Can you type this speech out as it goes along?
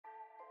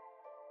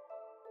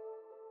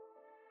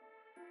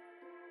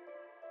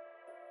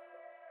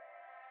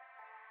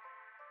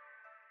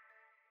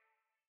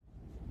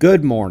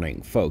Good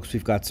morning, folks.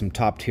 We've got some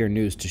top-tier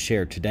news to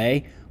share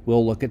today.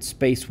 We'll look at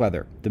space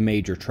weather, the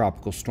major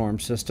tropical storm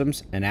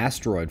systems, an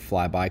asteroid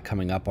flyby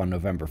coming up on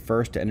November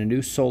 1st, and a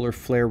new solar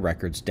flare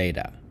records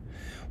data.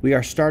 We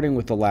are starting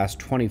with the last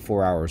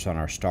 24 hours on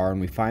our star,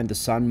 and we find the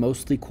sun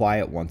mostly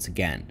quiet once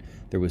again.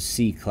 There was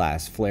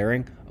C-class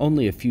flaring,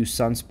 only a few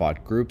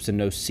sunspot groups, and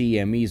no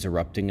CMEs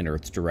erupting in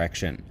Earth's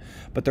direction.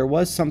 But there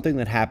was something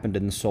that happened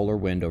in the solar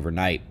wind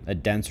overnight. A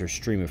denser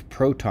stream of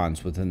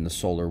protons within the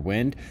solar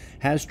wind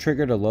has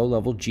triggered a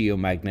low-level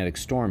geomagnetic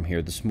storm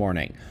here this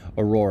morning.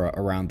 Aurora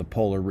around the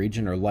polar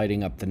region are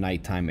lighting up the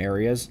nighttime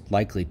areas,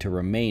 likely to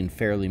remain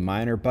fairly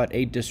minor, but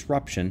a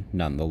disruption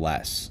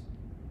nonetheless.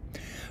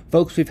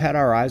 Folks, we've had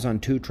our eyes on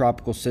two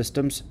tropical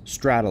systems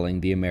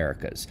straddling the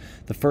Americas.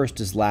 The first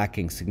is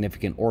lacking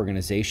significant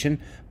organization,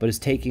 but is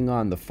taking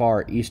on the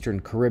far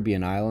eastern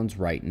Caribbean islands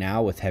right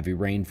now with heavy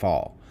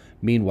rainfall.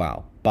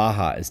 Meanwhile,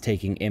 Baja is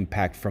taking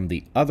impact from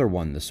the other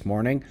one this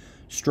morning.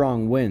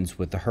 Strong winds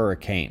with the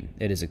hurricane.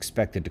 It is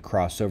expected to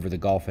cross over the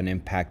Gulf and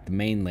impact the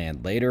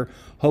mainland later.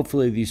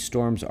 Hopefully these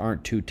storms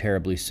aren't too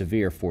terribly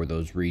severe for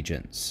those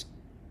regions.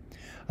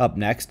 Up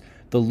next,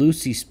 the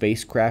Lucy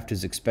spacecraft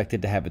is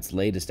expected to have its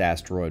latest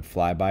asteroid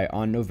flyby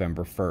on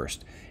November 1st.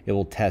 It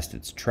will test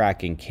its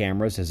tracking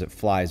cameras as it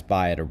flies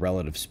by at a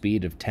relative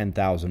speed of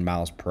 10,000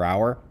 miles per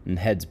hour and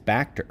heads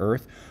back to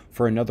Earth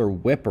for another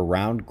whip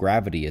around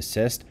gravity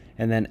assist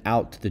and then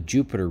out to the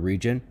Jupiter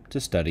region to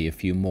study a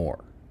few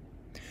more.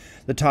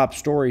 The top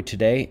story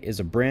today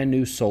is a brand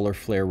new solar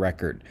flare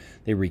record.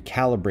 They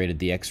recalibrated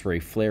the X-ray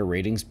flare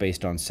ratings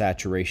based on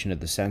saturation of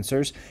the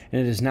sensors,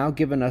 and it has now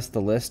given us the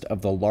list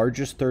of the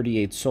largest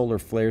 38 solar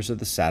flares of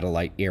the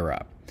satellite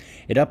era.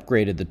 It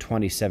upgraded the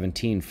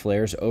 2017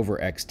 flares over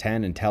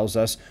X10 and tells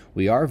us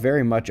we are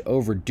very much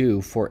overdue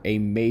for a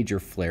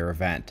major flare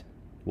event.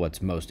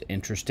 What's most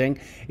interesting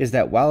is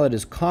that while it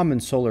is common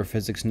solar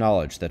physics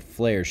knowledge that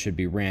flares should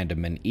be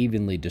random and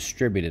evenly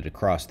distributed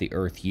across the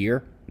Earth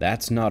year,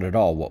 that's not at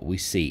all what we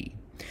see.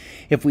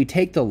 If we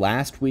take the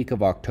last week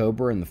of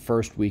October and the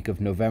first week of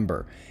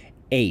November,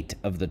 8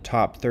 of the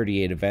top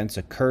 38 events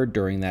occurred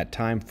during that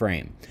time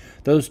frame.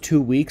 Those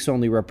 2 weeks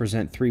only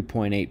represent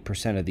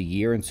 3.8% of the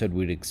year, and so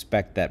we'd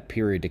expect that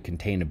period to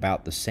contain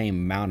about the same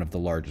amount of the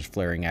largest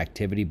flaring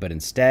activity, but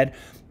instead,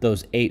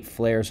 those 8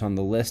 flares on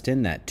the list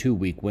in that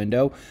 2-week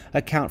window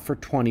account for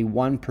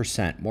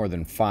 21%, more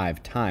than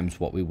 5 times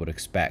what we would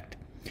expect.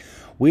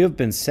 We have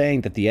been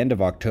saying that the end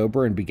of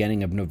October and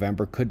beginning of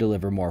November could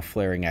deliver more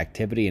flaring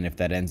activity, and if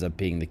that ends up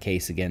being the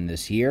case again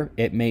this year,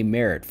 it may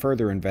merit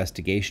further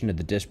investigation of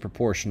the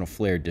disproportional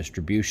flare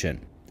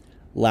distribution.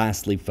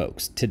 Lastly,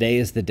 folks, today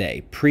is the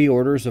day.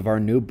 Pre-orders of our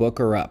new book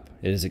are up.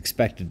 It is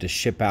expected to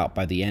ship out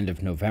by the end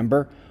of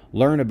November.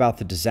 Learn about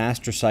the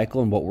disaster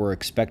cycle and what we're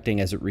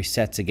expecting as it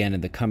resets again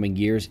in the coming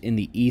years in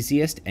the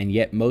easiest and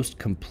yet most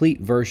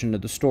complete version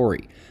of the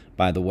story.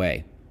 By the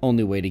way,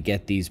 only way to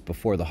get these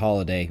before the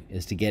holiday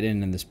is to get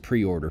in this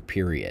pre-order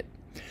period.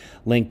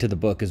 Link to the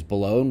book is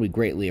below, and we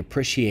greatly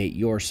appreciate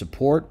your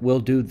support. We'll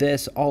do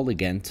this all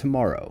again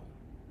tomorrow,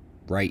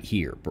 right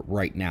here, but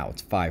right now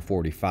it's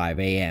 5:45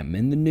 a.m.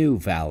 in the new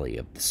Valley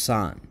of the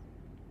Sun.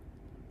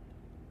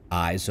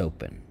 Eyes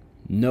open,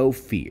 no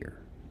fear.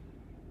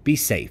 Be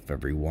safe,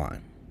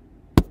 everyone.